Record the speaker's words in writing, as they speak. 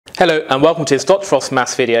Hello and welcome to this Dr. Frost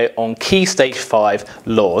Maths video on Key Stage 5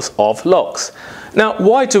 laws of logs. Now,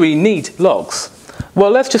 why do we need logs?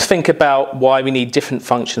 Well, let's just think about why we need different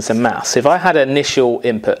functions in maths. If I had an initial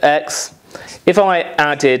input x, if I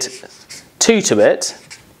added 2 to it,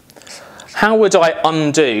 how would I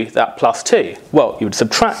undo that plus 2? Well, you would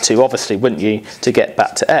subtract 2, obviously, wouldn't you, to get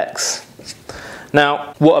back to x.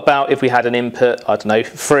 Now, what about if we had an input, I don't know,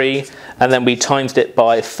 3, and then we times it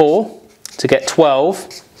by 4 to get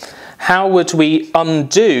 12? How would we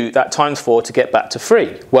undo that times 4 to get back to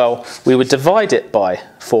 3? Well, we would divide it by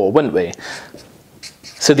 4, wouldn't we?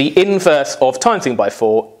 So the inverse of timesing by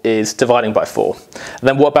 4 is dividing by 4. And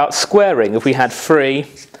then what about squaring? If we had 3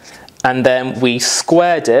 and then we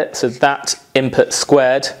squared it, so that input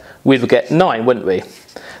squared, we would get 9, wouldn't we?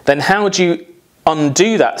 Then how would you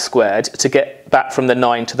undo that squared to get back from the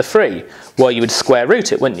 9 to the 3? Well, you would square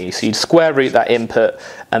root it, wouldn't you? So you'd square root that input,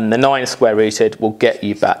 and the 9 square rooted will get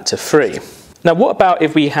you back to 3. Now, what about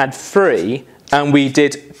if we had 3 and we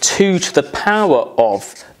did 2 to the power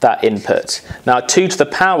of that input? Now, 2 to the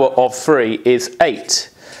power of 3 is 8.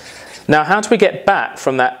 Now, how do we get back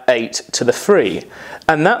from that 8 to the 3?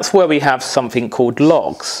 And that's where we have something called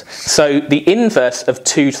logs. So the inverse of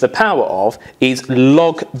 2 to the power of is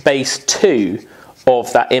log base 2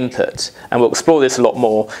 of that input. And we'll explore this a lot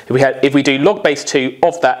more. If we do log base 2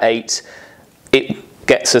 of that 8, it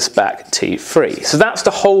gets us back to 3. So that's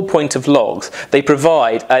the whole point of logs. They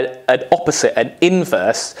provide an opposite, an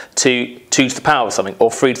inverse to 2 to the power of something,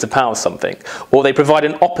 or 3 to the power of something. Or they provide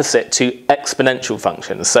an opposite to exponential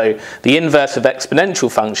functions. So the inverse of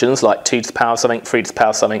exponential functions, like 2 to the power of something, 3 to the power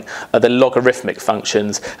of something, are the logarithmic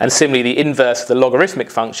functions. And similarly, the inverse of the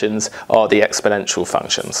logarithmic functions are the exponential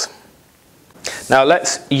functions. Now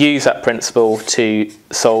let's use that principle to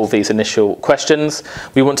solve these initial questions.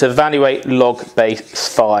 We want to evaluate log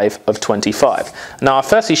base 5 of 25. Now I'll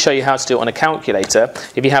firstly show you how to do it on a calculator.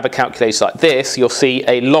 If you have a calculator like this, you'll see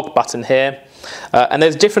a log button here. And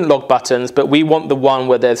there's different log buttons, but we want the one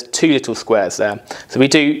where there's 2 little squares there. So we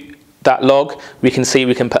do that log, we can see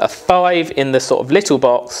we can put a 5 in the sort of little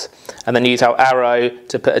box, and then use our arrow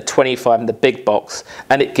to put a 25 in the big box,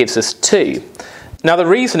 and it gives us 2. Now the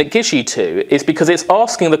reason it gives you 2 is because it's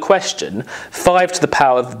asking the question, 5 to the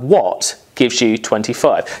power of what gives you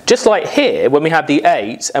 25? Just like here, when we had the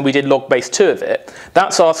 8 and we did log base 2 of it,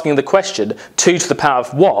 that's asking the question, 2 to the power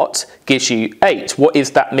of what gives you 8? What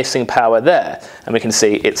is that missing power there? And we can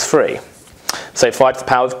see it's 3. So 5 to the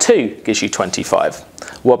power of 2 gives you 25.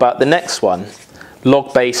 What about the next one?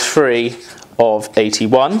 Log base 3 of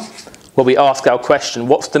 81. Well, we ask our question,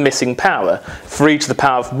 what's the missing power? 3 to the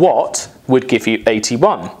power of what would give you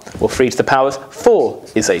 81? Well, 3 to the power of 4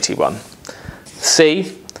 is 81.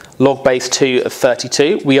 C, log base 2 of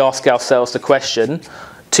 32. We ask ourselves the question,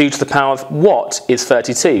 2 to the power of what is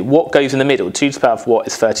 32? What goes in the middle? 2 to the power of what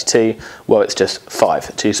is 32? Well, it's just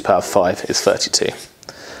 5. 2 to the power of 5 is 32.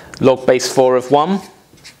 Log base 4 of 1.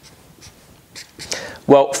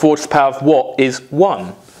 Well, 4 to the power of what is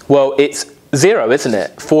 1? Well, it's 0, isn't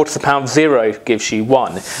it? 4 to the power of 0 gives you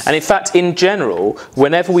 1. And in fact, in general,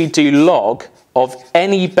 whenever we do log of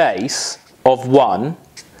any base of 1,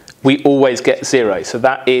 we always get 0. So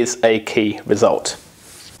that is a key result.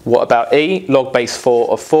 What about E? Log base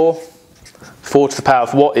 4 of 4. 4 to the power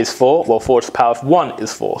of what is 4? Well, 4 to the power of 1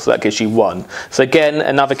 is 4, so that gives you 1. So again,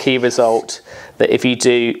 another key result, that if you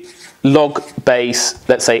do log base,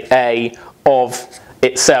 let's say A, of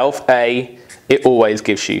itself, A, it always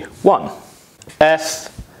gives you 1.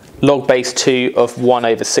 F, log base 2 of 1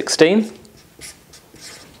 over 16.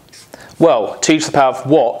 Well, 2 to the power of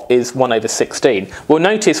what is 1 over 16? Well,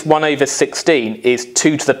 notice 1 over 16 is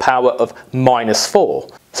 2 to the power of minus 4.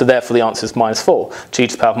 So therefore the answer is minus 4. 2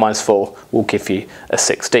 to the power of minus 4 will give you a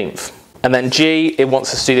 16th. And then G, it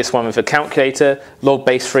wants us to do this one with a calculator. Log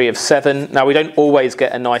base 3 of 7. Now we don't always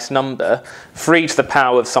get a nice number. 3 to the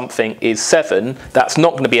power of something is 7. That's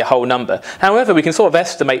not going to be a whole number. However, we can sort of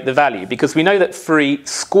estimate the value because we know that 3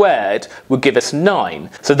 squared would give us 9.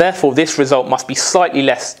 So therefore this result must be slightly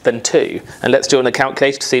less than 2. And let's do it on a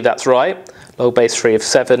calculator to see if that's right. Log base 3 of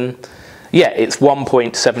 7. Yeah, it's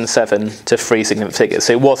 1.77 to 3 significant figures.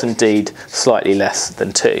 So it was indeed slightly less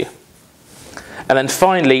than 2. And then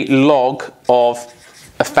finally, log of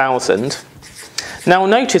 1,000. Now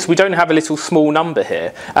notice we don't have a little small number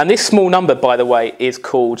here. And this small number, by the way, is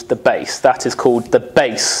called the base. That is called the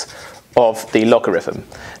base of the logarithm.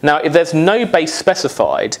 Now, if there's no base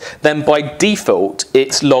specified, then by default,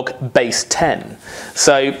 it's log base 10.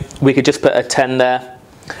 So we could just put a 10 there.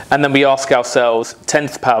 And then we ask ourselves, 10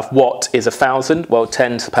 to the power of what is 1,000? Well,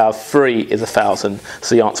 10 to the power of 3 is 1,000.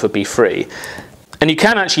 So the answer would be 3. And you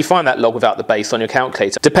can actually find that log without the base on your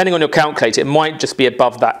calculator. Depending on your calculator, it might just be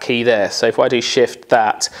above that key there. So if I do shift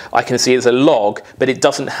that, I can see it's a log, but it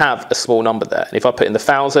doesn't have a small number there. And if I put in the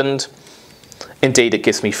 1000, indeed it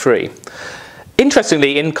gives me 3.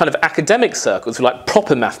 Interestingly, in kind of academic circles, like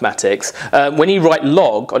proper mathematics, when you write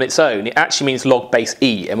log on its own, it actually means log base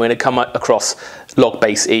e, and we're going to come across log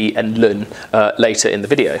base e and ln later in the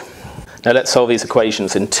video. Now let's solve these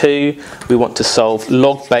equations in 2. We want to solve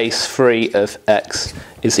log base 3 of x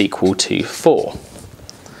is equal to 4.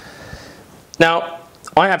 Now,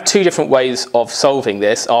 I have 2 different ways of solving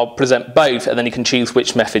this. I'll present both, and then you can choose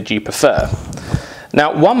which method you prefer.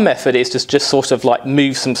 Now, one method is to just sort of like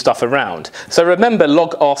move some stuff around. So remember,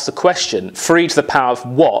 log asks the question, 3 to the power of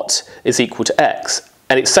what is equal to x?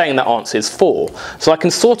 And it's saying that answer is 4. So I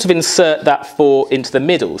can sort of insert that 4 into the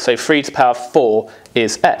middle. So 3 to the power of 4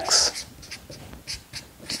 is x.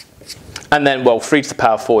 And then, well, 3 to the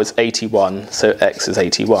power of 4 is 81, so x is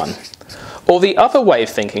 81. Or the other way of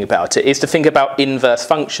thinking about it is to think about inverse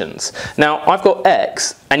functions. Now, I've got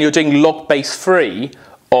x, and you're doing log base 3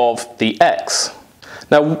 of the x.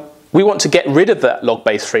 Now, we want to get rid of that log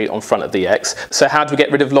base 3 on front of the x. So how do we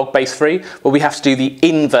get rid of log base 3? Well, we have to do the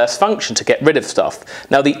inverse function to get rid of stuff.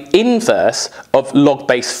 Now, the inverse of log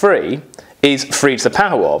base 3 is 3 to the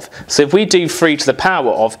power of. So if we do 3 to the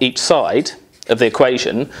power of each side of the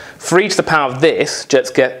equation, 3 to the power of this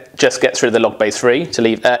just gets rid of the log base 3 to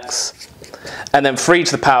leave x. And then 3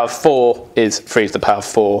 to the power of 4 is 3 to the power of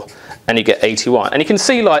 4, and you get 81. And you can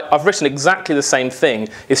see, like, I've written exactly the same thing.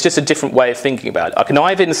 It's just a different way of thinking about it. I can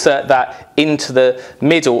either insert that into the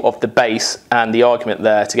middle of the base and the argument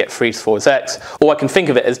there to get 3 to the 4 is x, or I can think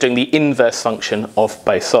of it as doing the inverse function of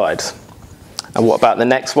both sides. And what about the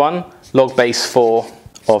next one? Log base 4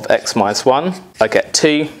 of x minus 1. I get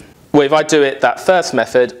 2. Well, if I do it that first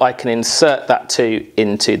method, I can insert that 2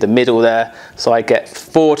 into the middle there. So I get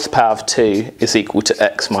 4 to the power of 2 is equal to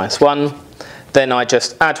x minus 1. Then I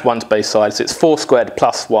just add 1 to both sides. So it's 4 squared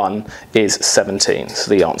plus 1 is 17.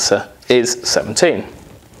 So the answer is 17.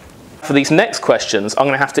 For these next questions, I'm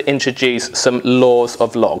going to have to introduce some laws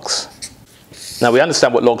of logs. Now, we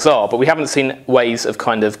understand what logs are, but we haven't seen ways of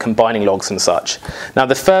kind of combining logs and such. Now,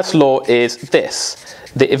 the first law is this,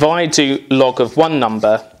 that if I do log of one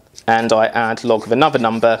number and I add log of another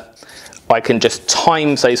number, I can just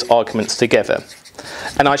times those arguments together.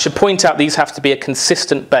 And I should point out these have to be a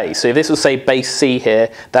consistent base. So if this will say base c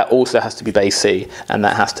here, that also has to be base c, and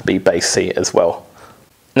that has to be base c as well.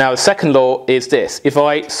 Now, the second law is this. If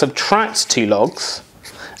I subtract 2 logs,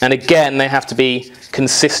 and again they have to be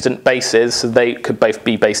consistent bases, so they could both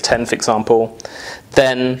be base 10, for example,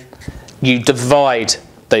 then you divide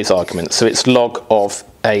those arguments. So it's log of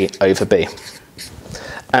a over b.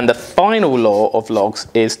 And the final law of logs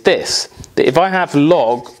is this, that if I have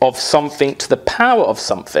log of something to the power of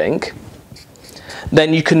something,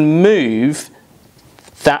 then you can move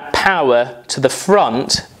that power to the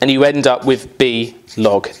front and you end up with b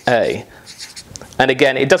log a. And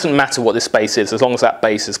again, it doesn't matter what this base is, as long as that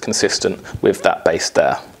base is consistent with that base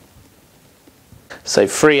there. So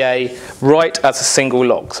 3a, right as a single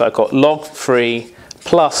log. So I've got log 3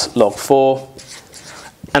 plus log 4.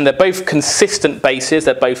 And they're both consistent bases,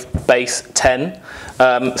 they're both base 10.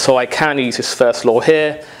 So I can use this first law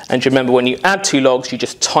here. And remember, when you add 2 logs, you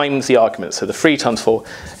just times the argument. So the 3 times 4,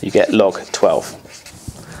 you get log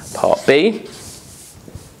 12. Part B,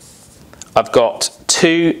 I've got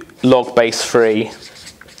 2 log base 3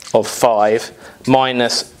 of 5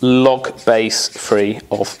 minus log base 3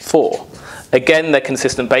 of 4. Again, they're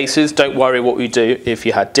consistent bases. Don't worry what we do if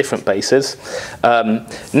you had different bases.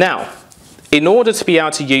 Now, in order to be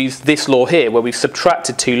able to use this law here, where we've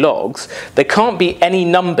subtracted 2 logs, there can't be any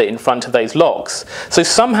number in front of those logs. So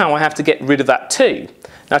somehow I have to get rid of that 2.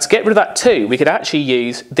 Now, to get rid of that 2, we could actually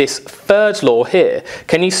use this third law here.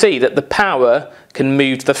 Can you see that the power can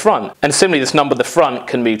move to the front? And similarly, this number at the front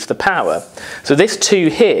can move to the power. So this 2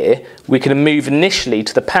 here, we can move initially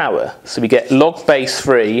to the power. So we get log base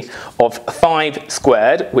 3 of 5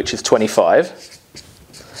 squared, which is 25.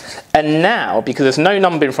 And now, because there's no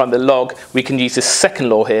number in front of the log, we can use this second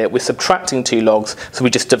law here. We're subtracting 2 logs, so we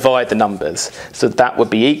just divide the numbers. So that would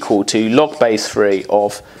be equal to log base 3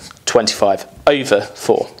 of 25 over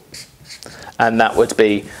 4. And that would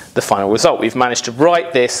be the final result. We've managed to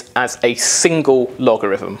write this as a single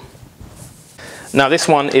logarithm. Now, this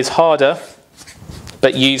one is harder,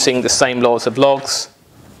 but using the same laws of logs.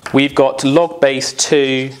 We've got log base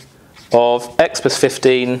 2 of x plus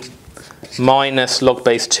 15 minus log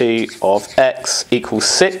base 2 of x equals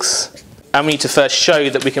 6. And we need to first show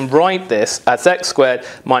that we can write this as x squared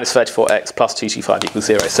minus 34x plus 225 equals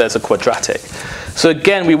 0. So there's a quadratic. So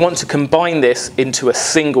again, we want to combine this into a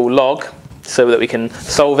single log so that we can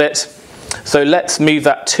solve it. So let's move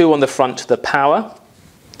that 2 on the front to the power.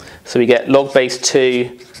 So we get log base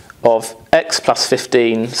 2 of x plus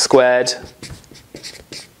 15 squared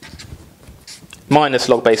minus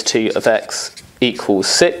log base 2 of x equals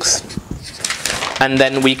 6. And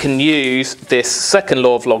then we can use this second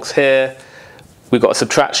law of logs here. We've got a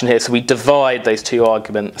subtraction here, so we divide those two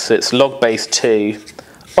arguments. So it's log base 2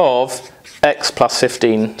 of x plus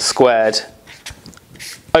 15 squared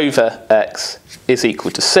over x is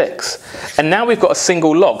equal to 6. And now we've got a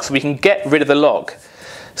single log, so we can get rid of the log.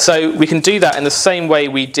 So we can do that in the same way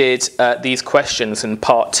we did these questions in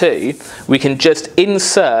part 2. We can just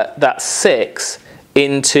insert that 6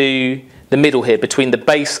 into the middle here between the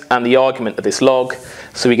base and the argument of this log.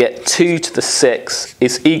 So we get 2 to the 6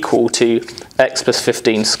 is equal to x plus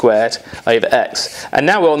 15 squared over x. And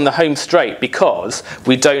now we're on the home straight because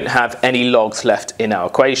we don't have any logs left in our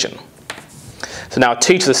equation. So now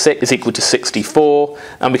 2 to the 6 is equal to 64,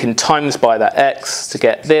 and we can times by that x to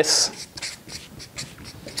get this.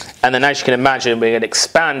 And then as you can imagine, we're going to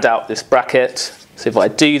expand out this bracket. So if I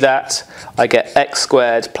do that, I get x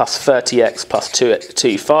squared plus 30x plus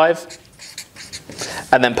 25.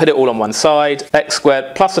 And then put it all on one side. X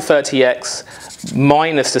squared plus the 30x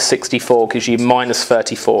minus the 64 gives you minus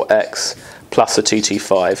 34x plus the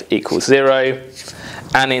 225 equals 0.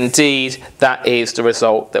 And indeed, that is the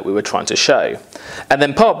result that we were trying to show. And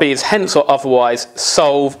then part B is hence or otherwise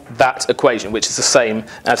solve that equation, which is the same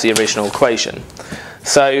as the original equation.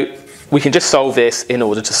 So we can just solve this in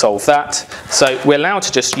order to solve that. So we're allowed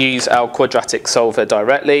to just use our quadratic solver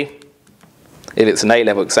directly, if it's an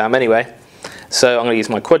A-level exam anyway. So I'm going to use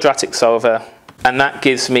my quadratic solver, and that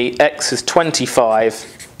gives me x is 25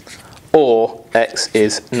 or x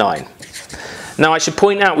is 9. Now I should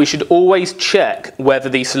point out we should always check whether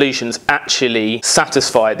these solutions actually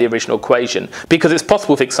satisfy the original equation, because it's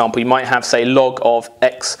possible, for example, you might have, say, log of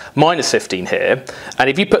x minus 15 here, and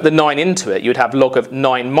if you put the 9 into it, you'd have log of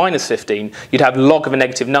 9 minus 15, you'd have log of a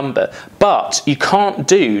negative number, but you can't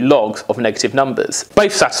do logs of negative numbers.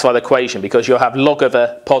 Both satisfy the equation because you'll have log of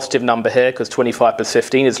a positive number here, because 25 plus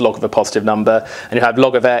 15 is log of a positive number, and you have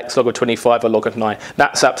log of x, log of 25, or log of 9.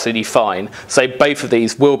 That's absolutely fine. So both of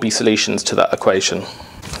these will be solutions to that equation.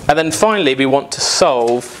 And then finally, we want to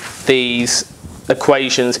solve these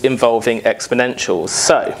equations involving exponentials.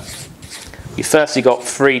 So we firstly got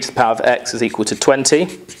 3 to the power of x is equal to 20.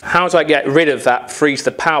 How do I get rid of that 3 to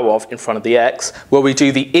the power of in front of the x? Well, we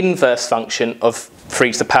do the inverse function of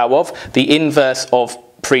 3 to the power of. The inverse of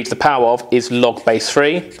 3 to the power of is log base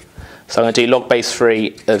 3. So I'm going to do log base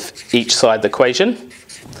 3 of each side of the equation.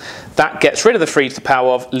 That gets rid of the 3 to the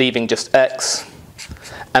power of, leaving just x.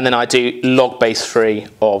 And then I do log base 3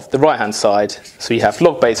 of the right-hand side. So you have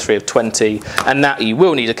log base 3 of 20, and that you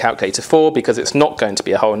will need a calculator for because it's not going to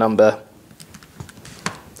be a whole number.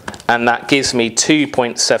 And that gives me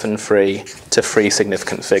 2.73 to 3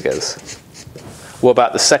 significant figures. What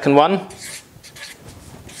about the second one?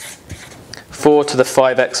 4 to the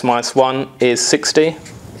 5x minus 1 is 60.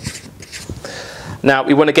 Now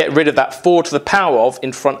we want to get rid of that 4 to the power of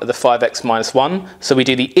in front of the 5x minus 1. So we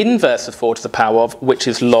do the inverse of 4 to the power of, which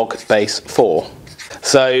is log base 4.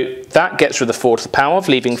 So that gets rid of the 4 to the power of,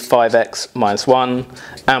 leaving 5x minus 1.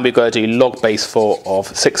 And we've got to do log base 4 of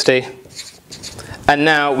 60. And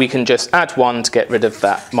now we can just add 1 to get rid of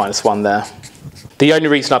that minus 1 there. The only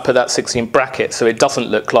reason I put that 60 in brackets so it doesn't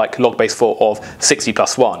look like log base 4 of 60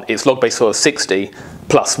 plus 1. It's log base 4 of 60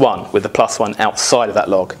 plus 1, with the plus 1 outside of that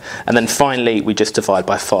log. And then finally, we just divide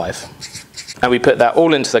by 5. And we put that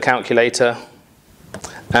all into the calculator,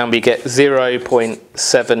 and we get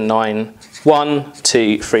 0.791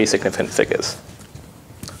 to 3 significant figures.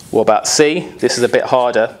 What about C? This is a bit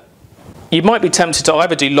harder. You might be tempted to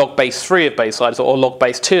either do log base 3 of both sides or log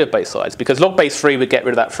base 2 of both sides, because log base 3 would get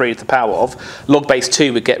rid of that 3 to the power of, log base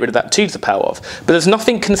 2 would get rid of that 2 to the power of. But there's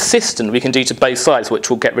nothing consistent we can do to both sides which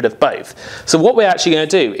will get rid of both. So what we're actually going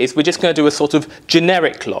to do is we're just going to do a sort of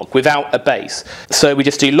generic log without a base. So we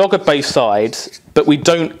just do log of both sides, but we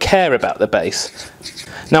don't care about the base.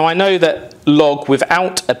 Now I know that log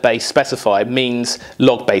without a base specified means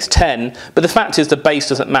log base 10, but the fact is the base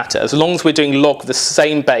doesn't matter. As long as we're doing log of the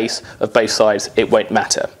same base of both sides, it won't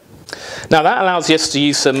matter. Now that allows us to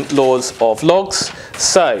use some laws of logs.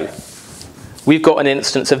 So we've got an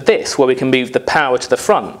instance of this where we can move the power to the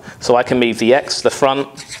front. So I can move the x to the front,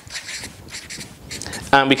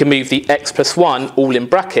 and we can move the x plus 1 all in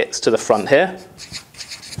brackets to the front here.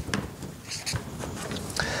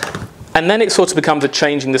 And then it sort of becomes a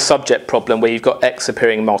changing the subject problem where you've got x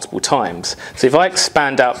appearing multiple times. So if I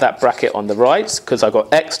expand out that bracket on the right, because I've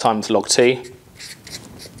got x times log 2,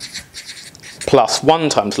 plus 1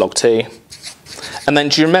 times log 2. And then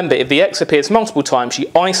do you remember, if the x appears multiple times, you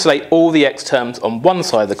isolate all the x terms on one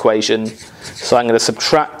side of the equation. So I'm going to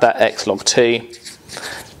subtract that x log 2,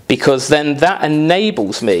 because then that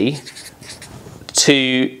enables me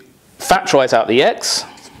to factorise out the x,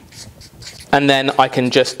 and then I can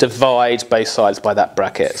just divide both sides by that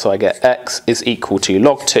bracket. So I get x is equal to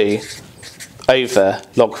log 2 over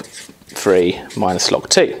log 3 minus log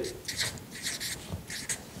 2.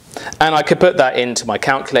 And I could put that into my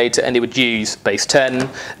calculator and it would use base 10.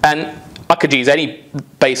 And I could use any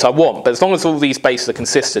base I want, but as long as all these bases are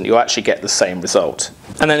consistent, you'll actually get the same result.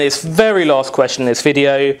 And then this very last question in this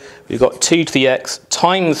video, we've got 2 to the x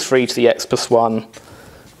times 3 to the x plus 1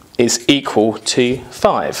 is equal to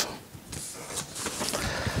 5.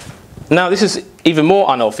 Now this is even more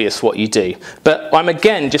unobvious what you do, but I'm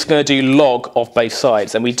again just going to do log of both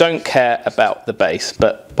sides, and we don't care about the base,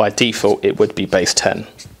 but by default it would be base 10.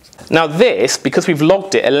 Now this, because we've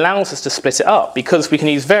logged it, allows us to split it up, because we can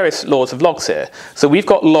use various laws of logs here. So we've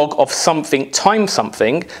got log of something times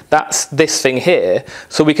something, that's this thing here,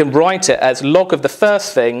 so we can write it as log of the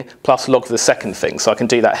first thing plus log of the second thing. So I can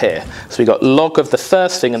do that here. So we've got log of the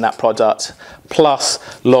first thing in that product plus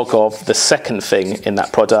log of the second thing in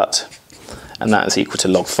that product, and that is equal to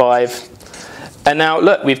log 5. And now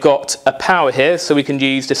look, we've got a power here, so we can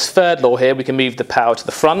use this third law here. We can move the power to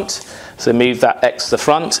the front, so move that x to the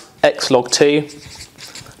front, x log 2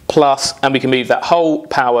 plus, and we can move that whole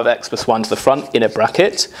power of x plus 1 to the front in a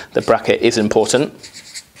bracket. The bracket is important.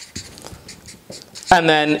 And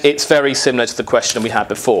then it's very similar to the question we had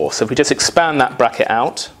before. So if we just expand that bracket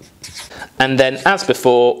out, and then as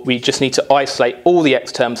before, we just need to isolate all the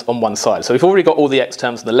x terms on one side. So we've already got all the x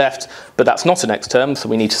terms on the left, but that's not an x term, so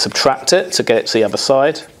we need to subtract it to get it to the other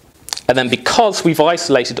side. And then because we've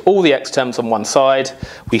isolated all the x terms on one side,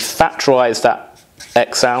 we factorise that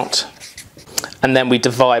x out, and then we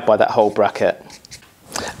divide by that whole bracket.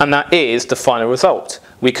 And that is the final result.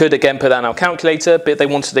 We could again put that in our calculator, but if they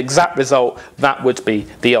wanted the exact result, that would be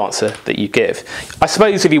the answer that you give. I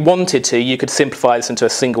suppose if you wanted to, you could simplify this into a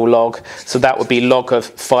single log. So that would be log of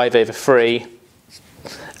 5 over 3.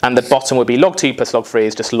 And the bottom would be log 2 plus log 3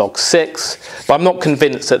 is just log 6. But I'm not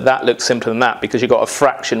convinced that that looks simpler than that, because you've got a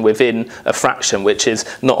fraction within a fraction, which is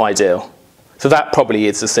not ideal. So that probably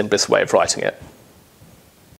is the simplest way of writing it.